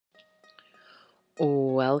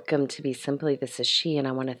Welcome to Be Simply. This is She, and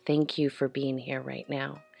I want to thank you for being here right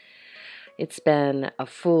now. It's been a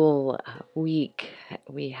full week.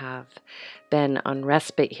 We have been on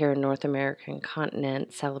respite here in North American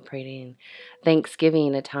continent, celebrating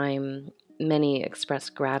Thanksgiving, a time many express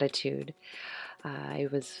gratitude. I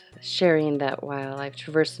was sharing that while I've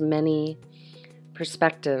traversed many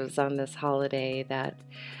perspectives on this holiday, that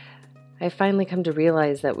I finally come to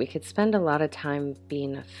realize that we could spend a lot of time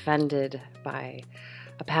being offended by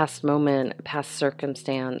a past moment, a past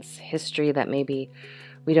circumstance, history that maybe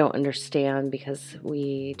we don't understand because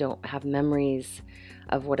we don't have memories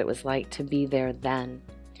of what it was like to be there then.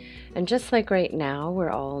 And just like right now,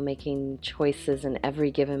 we're all making choices in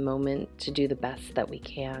every given moment to do the best that we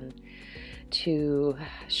can, to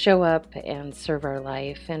show up and serve our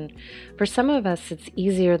life. And for some of us, it's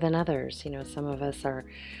easier than others. Some of us are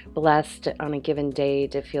blessed on a given day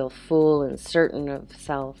to feel full and certain of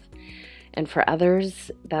self. And for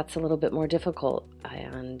others, that's a little bit more difficult.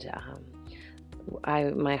 And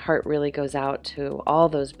my heart really goes out to all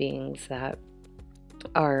those beings that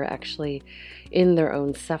are actually in their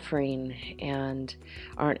own suffering and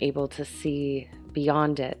aren't able to see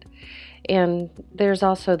beyond it. And there's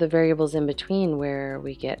also the variables in between where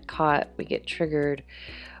we get caught, we get triggered,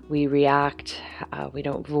 we react, we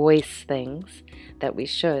don't voice things that we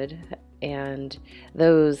should, and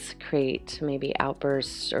those create maybe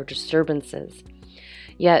outbursts or disturbances.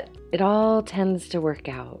 Yet it all tends to work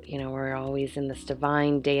out. We're always in this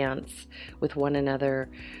divine dance with one another,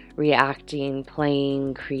 reacting,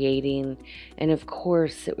 playing, creating. And of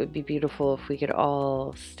course, it would be beautiful if we could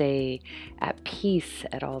all stay at peace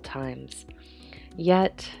at all times.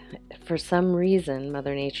 Yet, for some reason,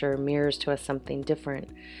 Mother Nature mirrors to us something different,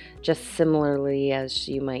 just similarly as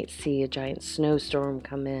you might see a giant snowstorm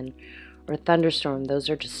come in or thunderstorm. Those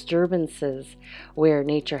are disturbances where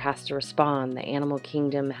nature has to respond. The animal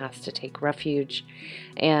kingdom has to take refuge,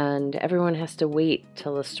 and everyone has to wait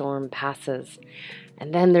till the storm passes.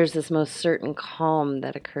 And then there's this most certain calm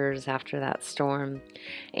that occurs after that storm,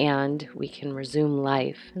 and we can resume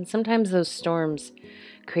life. And sometimes those storms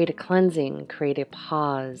create a cleansing, create a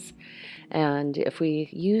pause. And if we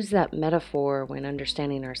use that metaphor when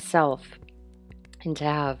understanding ourself, and to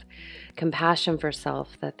have compassion for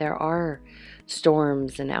self, that there are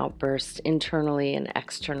storms and outbursts internally and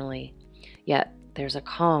externally, yet there's a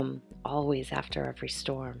calm always after every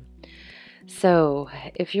storm. So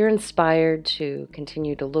if you're inspired to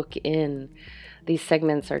continue to look in, these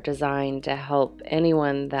segments are designed to help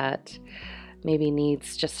anyone that maybe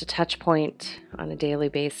needs just a touch point on a daily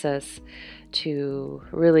basis to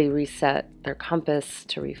really reset their compass,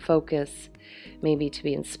 to refocus, maybe to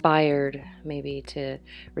be inspired, maybe to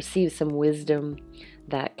receive some wisdom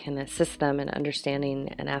that can assist them in understanding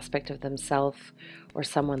an aspect of themselves or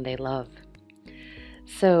someone they love.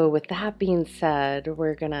 So with that being said,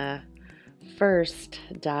 we're going to first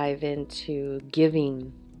dive into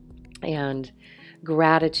giving and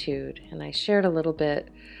gratitude. And I shared a little bit,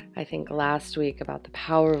 I think, last week about the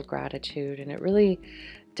power of gratitude, and it really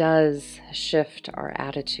does shift our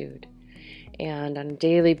attitude. And on a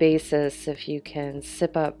daily basis, if you can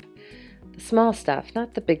sip up the small stuff,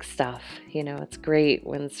 not the big stuff, it's great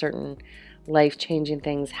when certain life-changing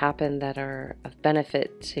things happen that are of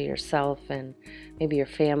benefit to yourself and maybe your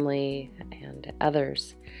family and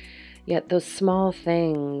others. Yet those small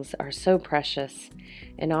things are so precious,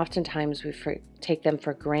 and oftentimes we take them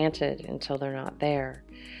for granted until they're not there.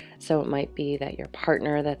 So it might be that your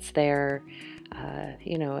partner that's there,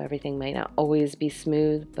 everything might not always be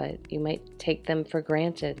smooth, but you might take them for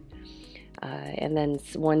granted. And then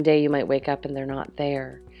one day you might wake up and they're not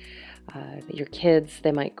there. Your kids,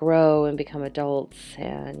 they might grow and become adults,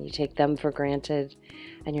 and you take them for granted,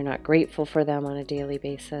 and you're not grateful for them on a daily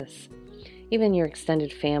basis. Even your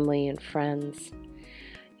extended family and friends.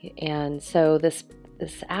 And so this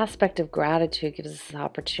aspect of gratitude gives us the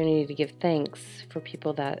opportunity to give thanks for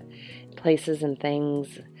people, that places and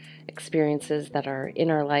things, experiences that are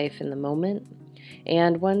in our life in the moment,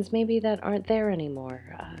 and ones maybe that aren't there anymore,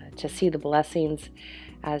 to see the blessings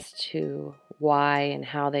as to why and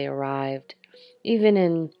how they arrived. Even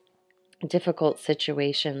in difficult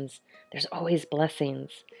situations, there's always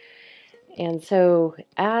blessings. And so,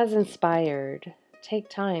 as inspired, take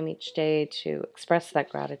time each day to express that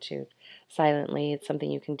gratitude silently. It's something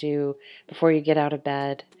you can do before you get out of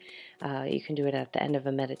bed. You can do it at the end of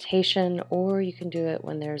a meditation, or you can do it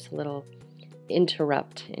when there's a little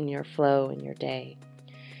interrupt in your flow in your day.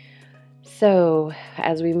 So,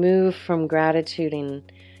 as we move from gratitude and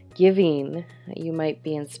giving, you might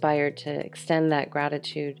be inspired to extend that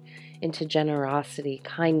gratitude into generosity,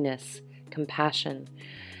 kindness, compassion.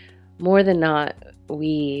 more than not,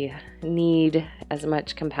 we need as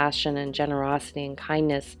much compassion and generosity and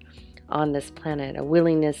kindness on this planet, a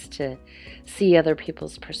willingness to see other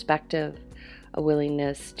people's perspective, a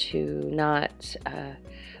willingness to not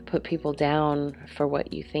put people down for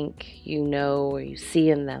what you think you know or you see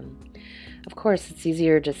in them. Of course, it's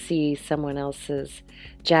easier to see someone else's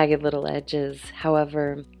jagged little edges.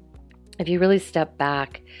 However, if you really step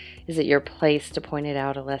back, is it your place to point it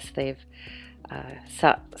out unless they've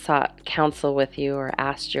sought counsel with you or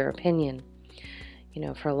asked your opinion?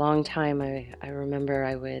 For a long time, I remember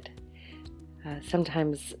I would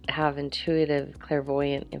sometimes have intuitive,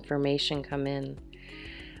 clairvoyant information come in,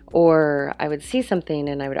 or I would see something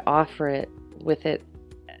and I would offer it with it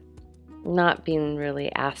not being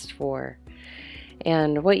really asked for.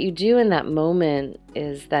 And what you do in that moment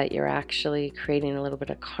is that you're actually creating a little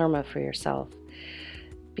bit of karma for yourself.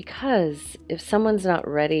 Because if someone's not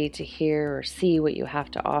ready to hear or see what you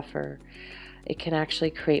have to offer, it can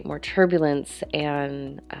actually create more turbulence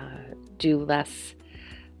and do less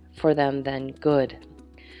for them than good.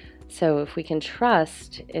 So if we can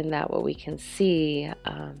trust in that what we can see,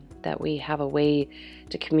 that we have a way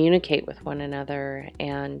to communicate with one another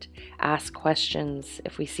and ask questions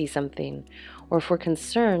if we see something, or if we're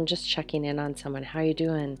concerned, just checking in on someone. How are you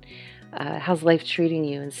doing? How's life treating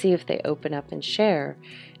you? And see if they open up and share.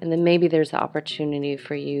 And then maybe there's an opportunity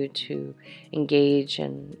for you to engage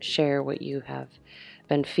and share what you have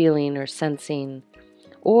been feeling or sensing.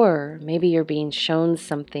 Or maybe you're being shown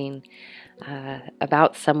something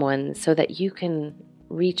about someone so that you can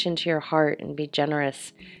reach into your heart and be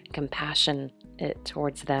generous, compassionate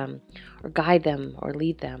towards them, or guide them or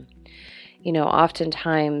lead them.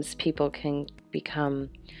 Oftentimes people can become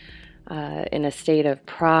in a state of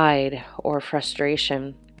pride or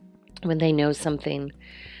frustration when they know something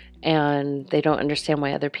and they don't understand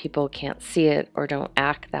why other people can't see it or don't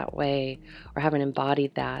act that way or haven't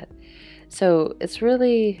embodied that. So it's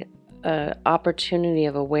really an opportunity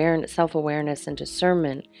of self-awareness and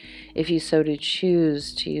discernment if you so do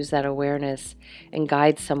choose to use that awareness and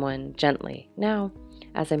guide someone gently. Now,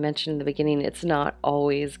 as I mentioned in the beginning, it's not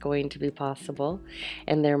always going to be possible,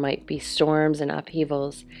 and there might be storms and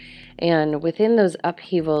upheavals. And within those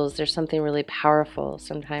upheavals, there's something really powerful.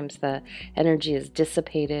 Sometimes the energy is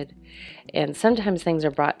dissipated, and sometimes things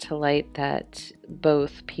are brought to light that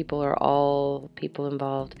both people or all people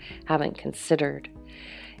involved haven't considered.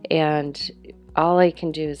 And all I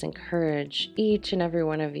can do is encourage each and every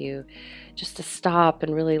one of you just to stop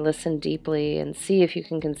and really listen deeply and see if you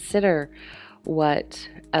can consider what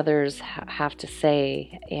others have to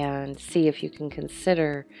say, and see if you can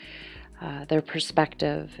consider their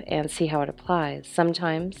perspective and see how it applies.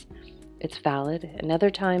 Sometimes it's valid, and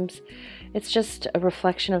other times it's just a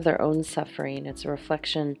reflection of their own suffering. It's a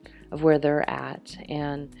reflection of where they're at,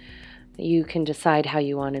 and you can decide how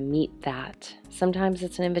you want to meet that. Sometimes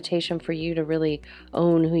it's an invitation for you to really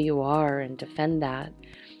own who you are and defend that,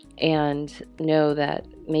 and know that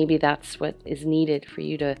maybe that's what is needed for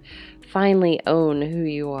you to finally own who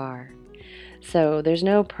you are. So there's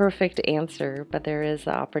no perfect answer, but there is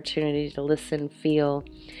the opportunity to listen, feel,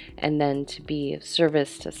 and then to be of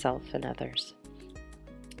service to self and others.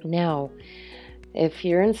 Now, if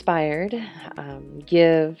you're inspired,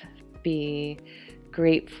 give, be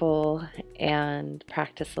grateful, and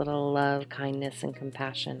practice a little love, kindness, and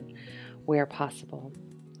compassion where possible.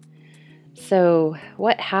 So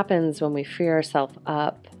what happens when we free ourselves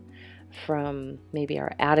up from maybe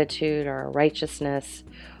our attitude or our righteousness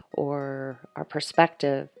or our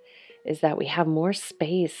perspective is that we have more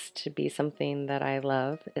space to be something that I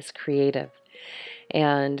love is creative.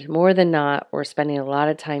 And more than not, we're spending a lot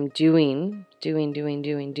of time doing,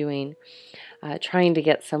 trying to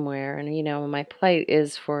get somewhere. And, my plight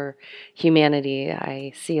is for humanity.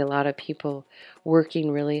 I see a lot of people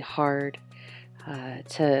working really hard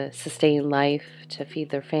to sustain life, to feed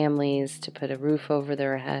their families, to put a roof over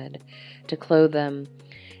their head, to clothe them.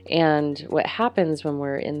 And what happens when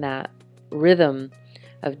we're in that rhythm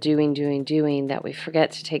of doing, that we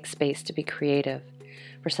forget to take space to be creative.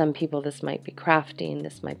 For some people, this might be crafting,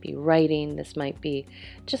 this might be writing, this might be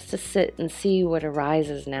just to sit and see what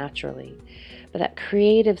arises naturally. But that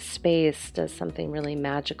creative space does something really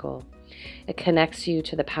magical. It connects you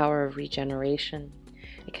to the power of regeneration.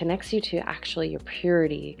 It connects you to actually your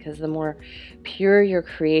purity, because the more pure your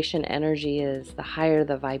creation energy is, the higher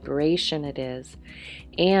the vibration it is,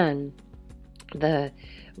 and the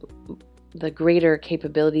greater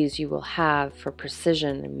capabilities you will have for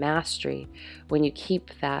precision and mastery when you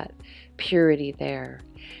keep that purity there.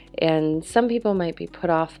 And some people might be put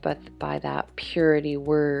off by that purity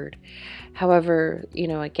word. However,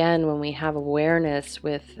 again, when we have awareness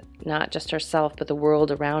with not just ourselves, but the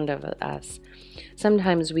world around us,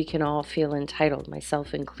 sometimes we can all feel entitled,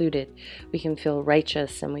 myself included. We can feel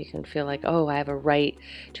righteous and we can feel like, oh, I have a right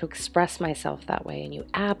to express myself that way. And you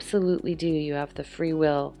absolutely do. You have the free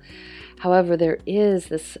will. However, there is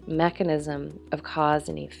this mechanism of cause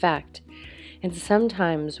and effect. And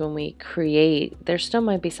sometimes when we create, there still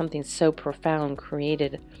might be something so profound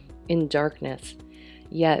created in darkness.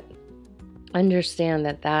 Yet, understand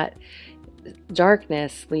that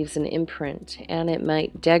darkness leaves an imprint, and it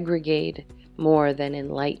might degrade more than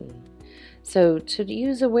enlighten. So to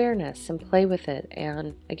use awareness and play with it.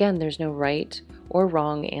 And again, there's no right or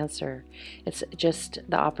wrong answer. It's just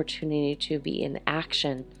the opportunity to be in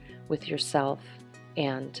action with yourself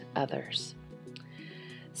and others.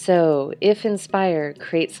 So if inspired,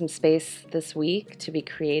 create some space this week to be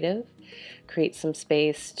creative. Create some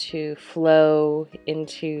space to flow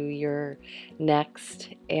into your next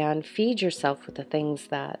and feed yourself with the things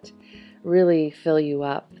that really fill you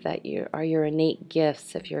up, that are your innate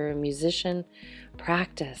gifts. If you're a musician,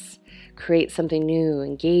 practice. Create something new.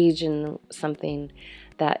 Engage in something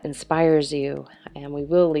that inspires you. And we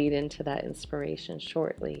will lead into that inspiration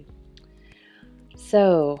shortly.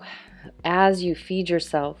 So, as you feed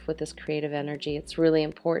yourself with this creative energy, it's really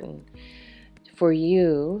important for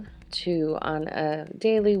you to, on a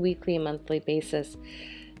daily, weekly, monthly basis,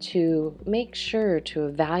 to make sure to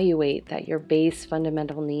evaluate that your base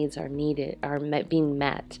fundamental needs are being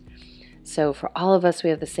met. So for all of us, we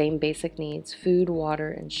have the same basic needs: food, water,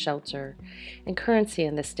 and shelter, and currency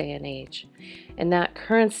in this day and age. And that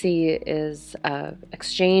currency is an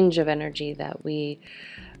exchange of energy that we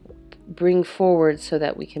bring forward so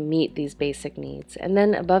that we can meet these basic needs. And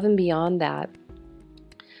then above and beyond that,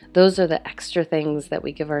 those are the extra things that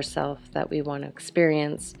we give ourselves that we want to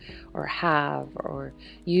experience or have or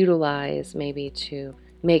utilize, maybe to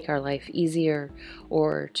make our life easier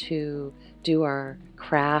or to do our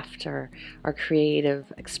craft or our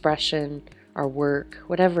creative expression, our work,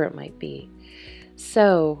 whatever it might be.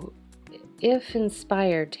 So if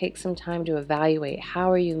inspired, take some time to evaluate,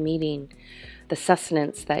 how are you meeting the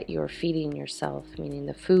sustenance that you're feeding yourself, meaning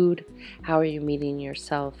the food? How are you meeting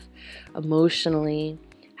yourself emotionally?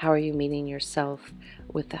 How are you meeting yourself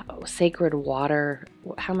with the sacred water?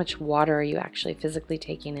 How much water are you actually physically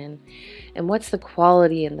taking in? And what's the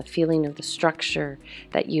quality and the feeling of the structure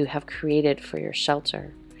that you have created for your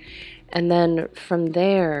shelter? And then from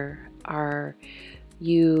there, are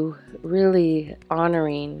you really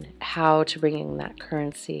honoring how to bring in that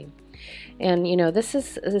currency? And, this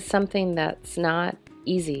is something that's not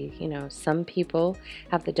easy. Some people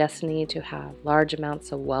have the destiny to have large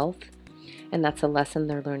amounts of wealth, and that's a lesson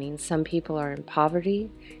they're learning. Some people are in poverty,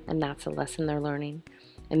 and that's a lesson they're learning.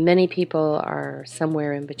 And many people are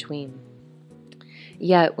somewhere in between.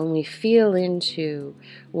 Yet, when we feel into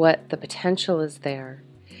what the potential is there,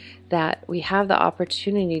 that we have the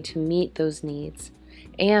opportunity to meet those needs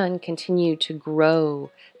and continue to grow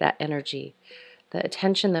that energy. The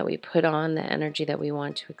attention that we put on the energy that we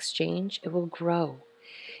want to exchange, it will grow.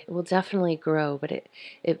 It will definitely grow. But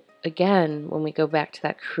it again, when we go back to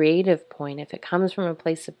that creative point, if it comes from a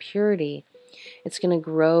place of purity, it's going to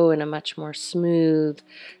grow in a much more smooth,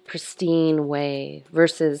 pristine way,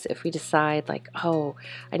 versus if we decide like, oh,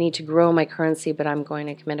 I need to grow my currency, but I'm going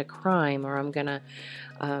to commit a crime, or I'm going to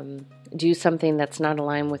do something that's not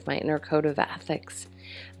aligned with my inner code of ethics.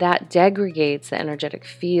 That degrades the energetic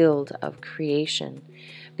field of creation,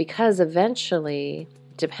 because eventually,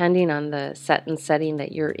 depending on the setting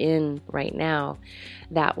that you're in right now,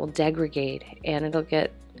 that will degrade and it'll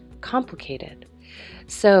get complicated.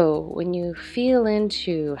 So when you feel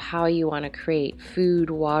into how you want to create food,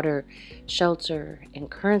 water, shelter,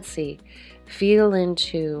 and currency, feel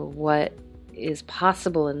into what is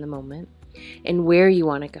possible in the moment and where you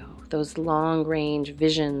want to go. Those long-range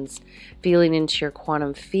visions, feeling into your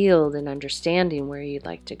quantum field and understanding where you'd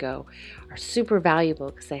like to go are super valuable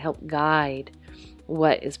because they help guide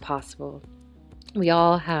what is possible. We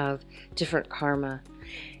all have different karma.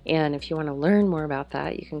 And if you want to learn more about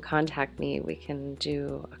that, you can contact me. We can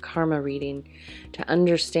do a karma reading to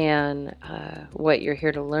understand what you're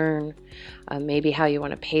here to learn, maybe how you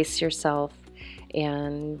want to pace yourself.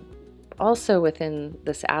 And also within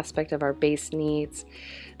this aspect of our base needs,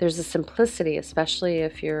 there's a simplicity, especially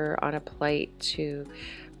if you're on a plight to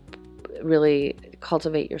really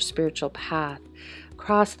cultivate your spiritual path.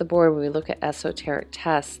 Across the board, when we look at esoteric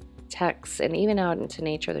tests, texts, and even out into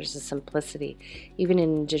nature, there's a simplicity. Even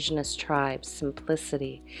in indigenous tribes,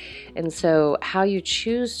 simplicity. And so how you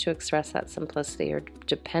choose to express that simplicity, or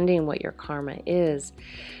depending what your karma is,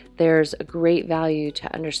 there's a great value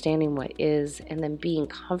to understanding what is and then being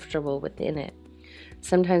comfortable within it.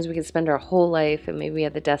 Sometimes we could spend our whole life, and maybe we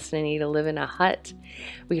have the destiny to live in a hut.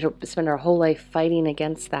 We could spend our whole life fighting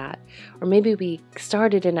against that. Or maybe we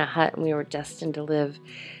started in a hut and we were destined to live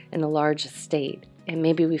in a large estate, and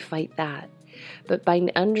maybe we fight that. But by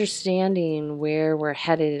understanding where we're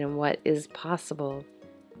headed and what is possible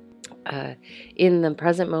in the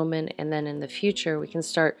present moment and then in the future, we can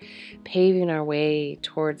start paving our way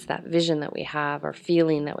towards that vision that we have, or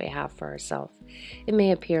feeling that we have for ourselves. It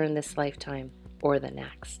may appear in this lifetime or the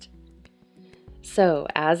next. So,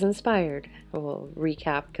 as inspired, we'll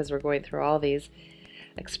recap because we're going through all these.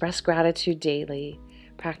 Express gratitude daily.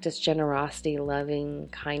 Practice generosity, loving,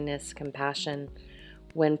 kindness, compassion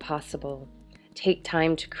when possible. Take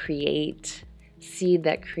time to create. Seed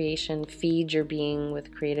that creation. Feed your being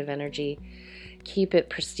with creative energy. Keep it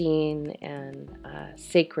pristine and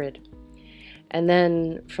sacred. And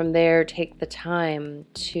then from there, take the time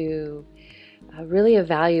to really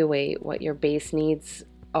evaluate what your base needs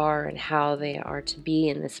are and how they are to be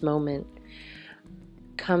in this moment.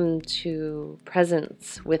 Come to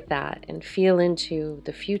presence with that and feel into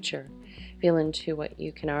the future. Feel into what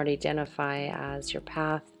you can already identify as your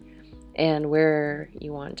path and where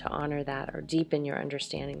you want to honor that or deepen your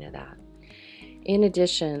understanding of that. In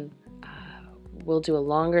addition, we'll do a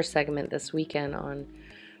longer segment this weekend on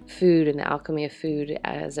food and the alchemy of food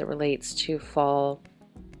as it relates to fall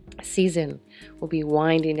season. We'll be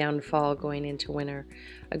winding down fall, going into winter.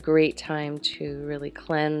 A great time to really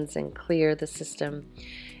cleanse and clear the system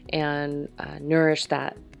and nourish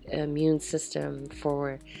that immune system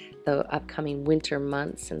for the upcoming winter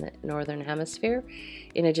months in the northern hemisphere.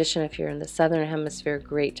 In addition, if you're in the southern hemisphere,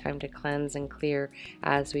 great time to cleanse and clear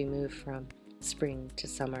as we move from spring to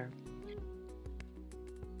summer.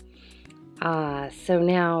 So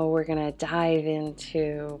now we're going to dive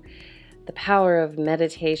into the power of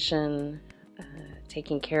meditation,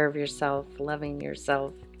 taking care of yourself, loving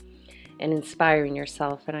yourself, and inspiring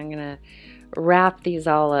yourself. And I'm going to wrap these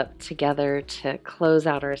all up together to close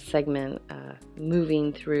out our segment,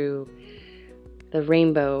 moving through the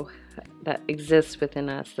rainbow that exists within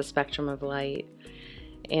us, the spectrum of light.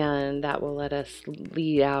 And that will let us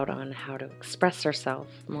lead out on how to express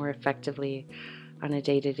ourselves more effectively on a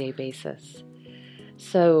day-to-day basis.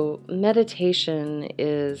 So meditation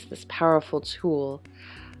is this powerful tool,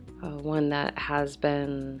 one that has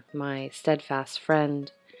been my steadfast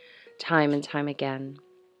friend time and time again.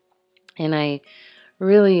 And I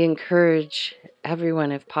really encourage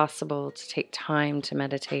everyone, if possible, to take time to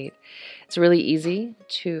meditate. It's really easy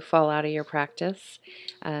to fall out of your practice,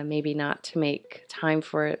 maybe not to make time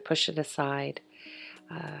for it, push it aside.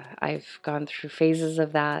 I've gone through phases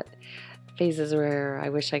of that. Phases where I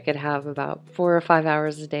wish I could have about 4 or 5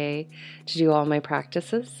 hours a day to do all my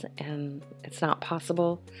practices, and it's not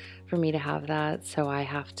possible for me to have that, so I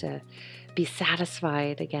have to be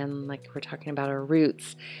satisfied, again, like we're talking about our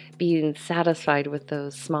roots, being satisfied with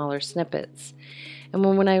those smaller snippets.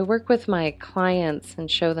 And when I work with my clients and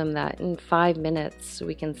show them that in 5 minutes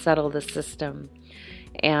we can settle the system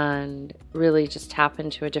and really just tap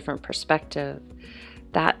into a different perspective,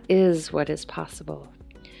 that is what is possible.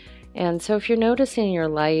 And so if you're noticing in your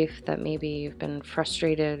life that maybe you've been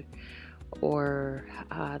frustrated or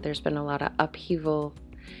there's been a lot of upheaval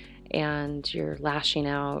and you're lashing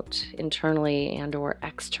out internally and or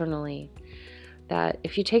externally, that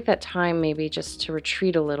if you take that time maybe just to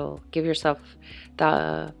retreat a little, give yourself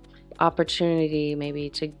the opportunity maybe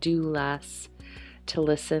to do less, to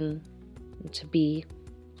listen, to be,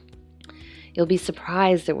 you'll be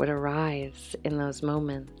surprised at what arrives in those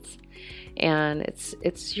moments. And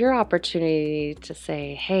it's your opportunity to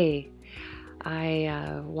say, hey,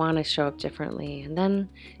 I want to show up differently. And then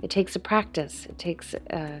it takes a practice. It takes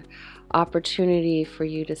an opportunity for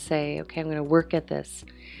you to say, okay, I'm going to work at this.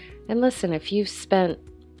 And listen, if you've spent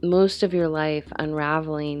most of your life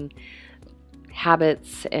unraveling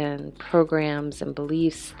habits and programs and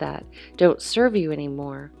beliefs that don't serve you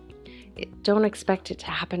anymore, don't expect it to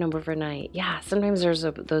happen overnight. Yeah, sometimes there's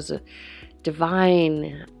those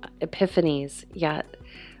divine epiphanies, yet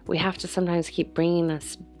we have to sometimes keep bringing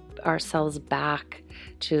ourselves back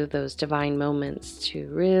to those divine moments to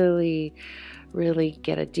really, really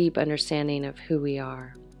get a deep understanding of who we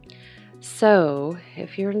are. So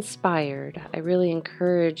if you're inspired, I really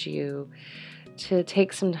encourage you to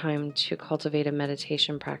take some time to cultivate a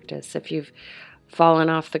meditation practice. If you've fallen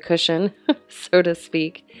off the cushion, so to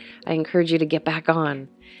speak, I encourage you to get back on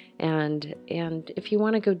And if you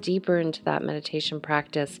want to go deeper into that meditation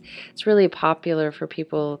practice, it's really popular for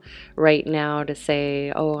people right now to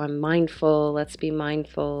say, oh, I'm mindful, let's be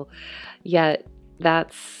mindful. Yet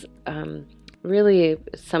that's really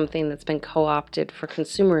something that's been co-opted for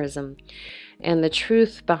consumerism. And the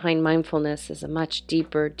truth behind mindfulness is a much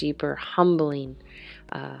deeper, humbling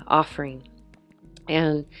offering.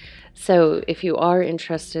 And so if you are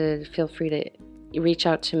interested, feel free to reach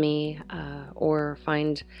out to me or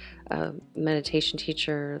find a meditation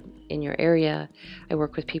teacher in your area. I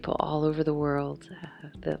work with people all over the world.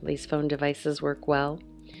 These phone devices work well.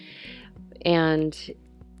 And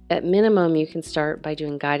at minimum, you can start by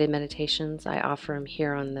doing guided meditations. I offer them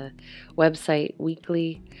here on the website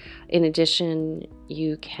weekly. In addition,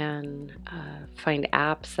 you can find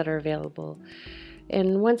apps that are available.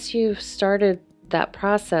 And once you've started that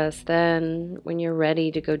process, then when you're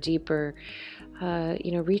ready to go deeper,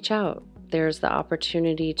 reach out. There's the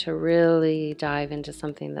opportunity to really dive into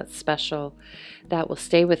something that's special that will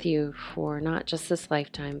stay with you for not just this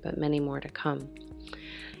lifetime, but many more to come.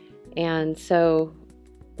 And so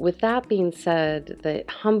with that being said, the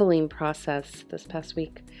humbling process this past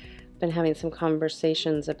week, I've been having some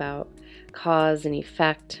conversations about cause and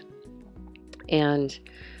effect, and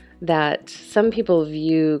that some people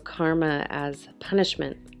view karma as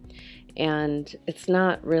punishment, and it's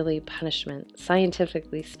not really punishment.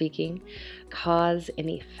 Scientifically speaking, cause and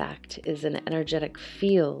effect is an energetic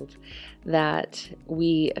field that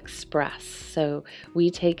we express. So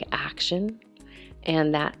we take action,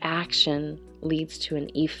 and that action leads to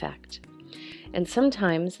an effect. And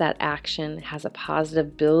sometimes that action has a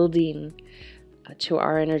positive building to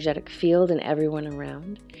our energetic field and everyone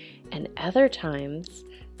around. And other times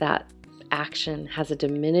that action has a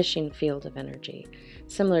diminishing field of energy.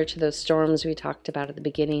 Similar to those storms we talked about at the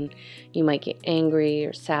beginning, you might get angry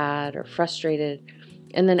or sad or frustrated.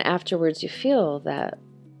 And then afterwards you feel that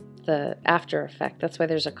the after effect. That's why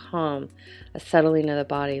there's a calm, a settling of the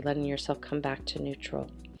body, letting yourself come back to neutral.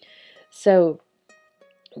 So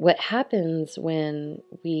what happens when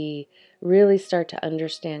we really start to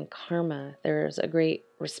understand karma, there's a great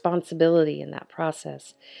responsibility in that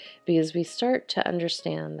process, because we start to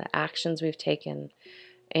understand the actions we've taken,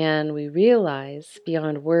 and we realize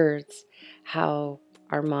beyond words how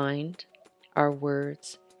our mind, our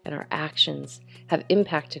words, and our actions have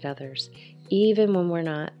impacted others, even when we're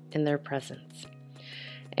not in their presence.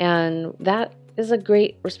 And that is a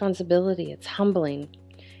great responsibility. It's humbling.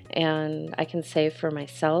 And I can say for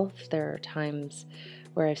myself, there are times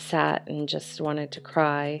where I've sat and just wanted to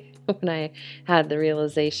cry when I had the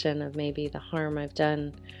realization of maybe the harm I've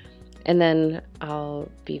done. And then I'll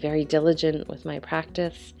be very diligent with my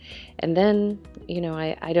practice. And then,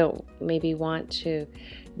 I don't maybe want to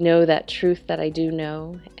know that truth that I do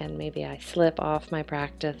know, and maybe I slip off my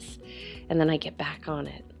practice and then I get back on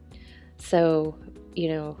it. So,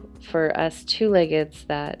 for us two-leggeds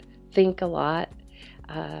that think a lot,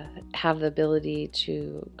 have the ability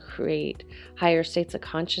to create higher states of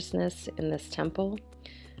consciousness in this temple,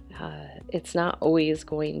 it's not always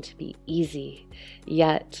going to be easy,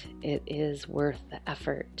 yet it is worth the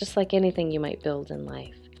effort, just like anything you might build in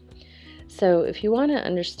life. So if you want to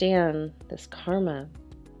understand this karma,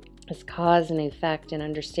 this cause and effect, and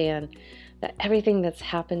understand that everything that's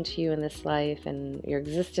happened to you in this life and your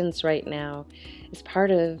existence right now is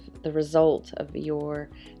part of the result of your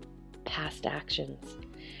past actions.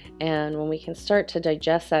 And when we can start to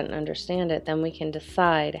digest that and understand it, then we can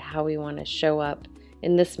decide how we want to show up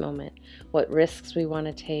in this moment, what risks we want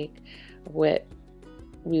to take, what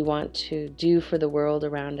we want to do for the world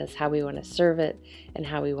around us, how we want to serve it, and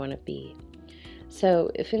how we want to be. So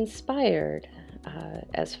if inspired,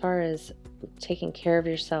 as far as taking care of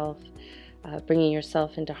yourself, bringing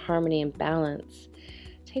yourself into harmony and balance,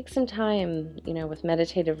 take some time, with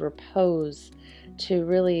meditative repose to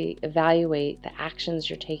really evaluate the actions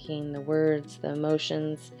you're taking, the words, the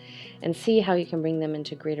emotions, and see how you can bring them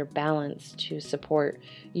into greater balance to support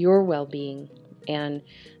your well-being. And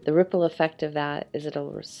the ripple effect of that is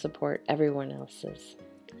it'll support everyone else's.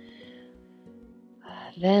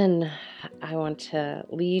 Then I want to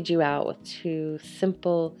lead you out with two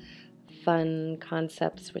simple, fun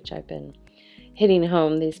concepts, which I've been hitting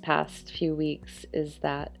home these past few weeks, is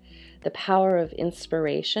that the power of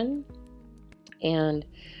inspiration and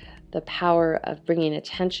the power of bringing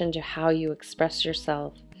attention to how you express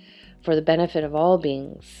yourself for the benefit of all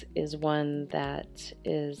beings is one that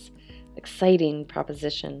is exciting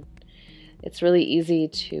proposition. It's really easy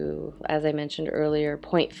to, as I mentioned earlier,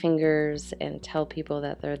 point fingers and tell people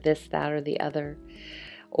that they're this, that, or the other.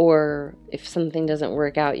 Or if something doesn't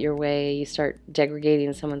work out your way, you start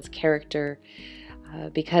degrading someone's character.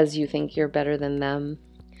 because you think you're better than them.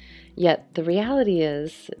 Yet the reality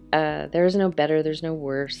is there is no better, there's no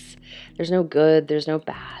worse, there's no good, there's no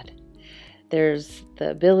bad. There's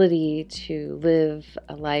the ability to live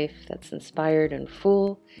a life that's inspired and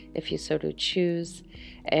full, if you so do choose,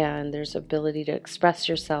 and there's ability to express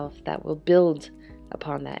yourself that will build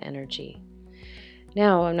upon that energy.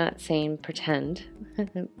 Now, I'm not saying pretend,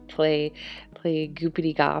 play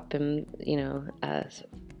goopity gop and,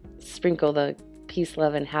 sprinkle the peace,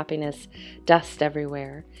 love, and happiness dust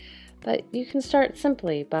everywhere. But you can start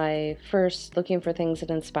simply by first looking for things that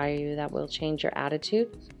inspire you that will change your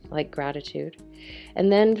attitude, like gratitude.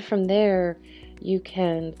 And then from there, you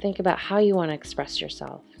can think about how you want to express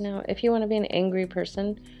yourself. Now, if you want to be an angry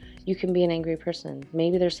person, you can be an angry person.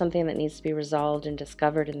 Maybe there's something that needs to be resolved and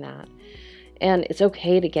discovered in that. And it's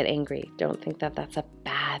okay to get angry. Don't think that that's a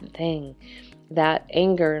bad thing. That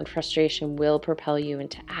anger and frustration will propel you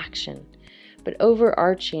into action. But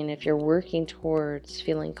overarching, if you're working towards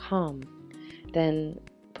feeling calm, then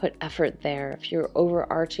put effort there. If you're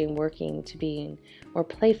overarching, working to being more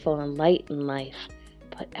playful and light in life,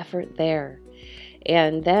 put effort there.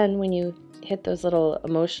 And then when you hit those little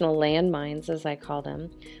emotional landmines, as I call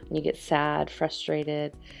them, when you get sad,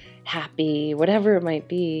 frustrated, happy, whatever it might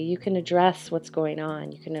be, you can address what's going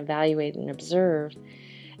on. You can evaluate and observe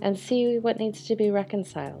and see what needs to be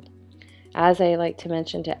reconciled. As I like to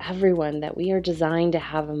mention to everyone, that we are designed to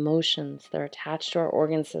have emotions. They're attached to our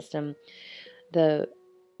organ system. The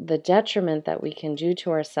detriment that we can do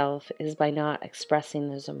to ourselves is by not expressing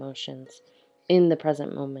those emotions in the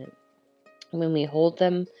present moment. When we hold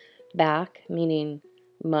them back, meaning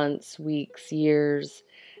months, weeks, years,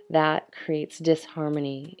 that creates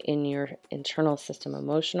disharmony in your internal system,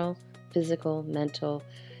 emotional, physical, mental,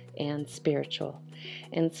 and spiritual.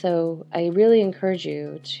 And so I really encourage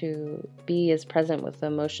you to be as present with the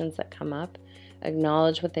emotions that come up.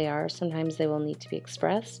 Acknowledge what they are. Sometimes they will need to be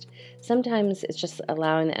expressed. Sometimes it's just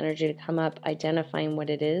allowing the energy to come up, identifying what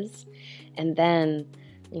it is, and then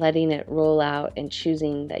letting it roll out and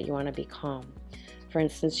choosing that you want to be calm. For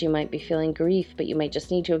instance, you might be feeling grief, but you might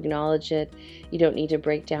just need to acknowledge it. You don't need to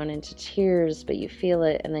break down into tears, but you feel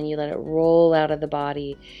it, and then you let it roll out of the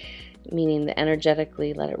body, meaning that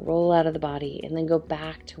energetically let it roll out of the body and then go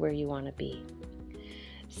back to where you want to be.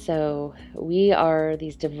 So we are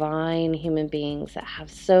these divine human beings that have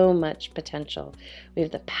so much potential. We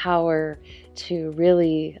have the power to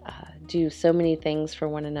really do so many things for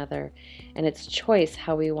one another, and it's choice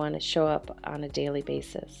how we want to show up on a daily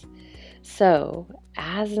basis. So,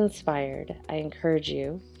 as inspired, I encourage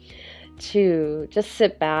you to just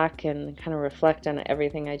sit back and kind of reflect on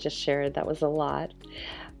everything I just shared. That was a lot.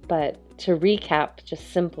 But to recap,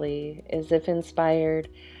 just simply, is if inspired,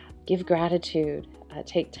 give gratitude,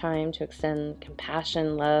 take time to extend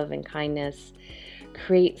compassion, love, and kindness,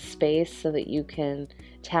 create space so that you can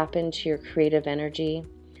tap into your creative energy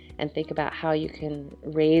and think about how you can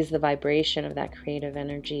raise the vibration of that creative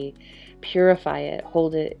energy, purify it,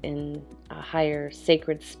 hold it in a higher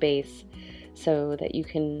sacred space so that you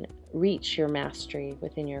can reach your mastery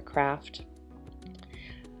within your craft.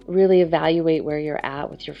 Really evaluate where you're at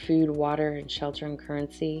with your food, water, and shelter and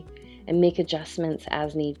currency, and make adjustments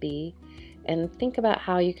as need be. And think about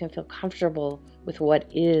how you can feel comfortable with what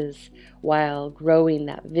is while growing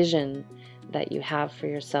that vision that you have for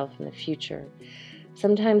yourself in the future.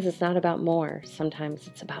 Sometimes it's not about more. Sometimes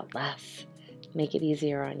it's about less. Make it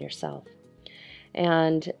easier on yourself.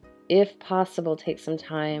 And if possible, take some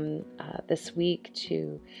time this week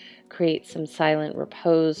to create some silent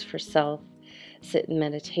repose for self. Sit in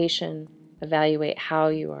meditation. Evaluate how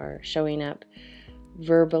you are showing up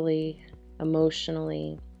verbally,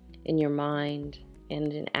 emotionally, in your mind,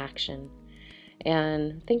 and in action.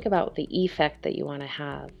 And think about the effect that you want to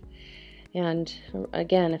have. And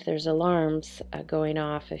again, if there's alarms going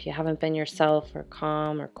off, if you haven't been yourself or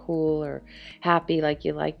calm or cool or happy like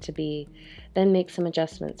you like to be, then make some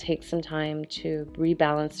adjustments. Take some time to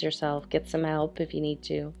rebalance yourself, get some help if you need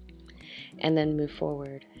to, and then move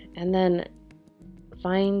forward. And then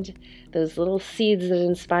find those little seeds that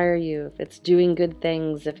inspire you. If it's doing good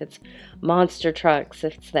things, if it's monster trucks,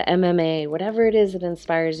 if it's the MMA, whatever it is that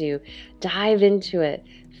inspires you, dive into it.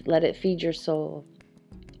 Let it feed your soul.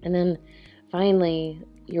 And then finally,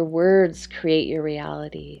 your words create your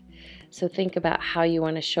reality. So think about how you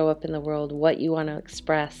want to show up in the world, what you want to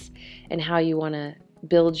express, and how you want to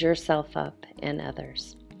build yourself up and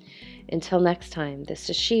others. Until next time, this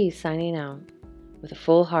is She signing out with a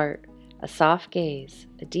full heart, a soft gaze,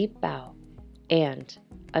 a deep bow, and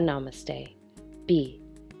a namaste. Be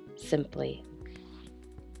simply.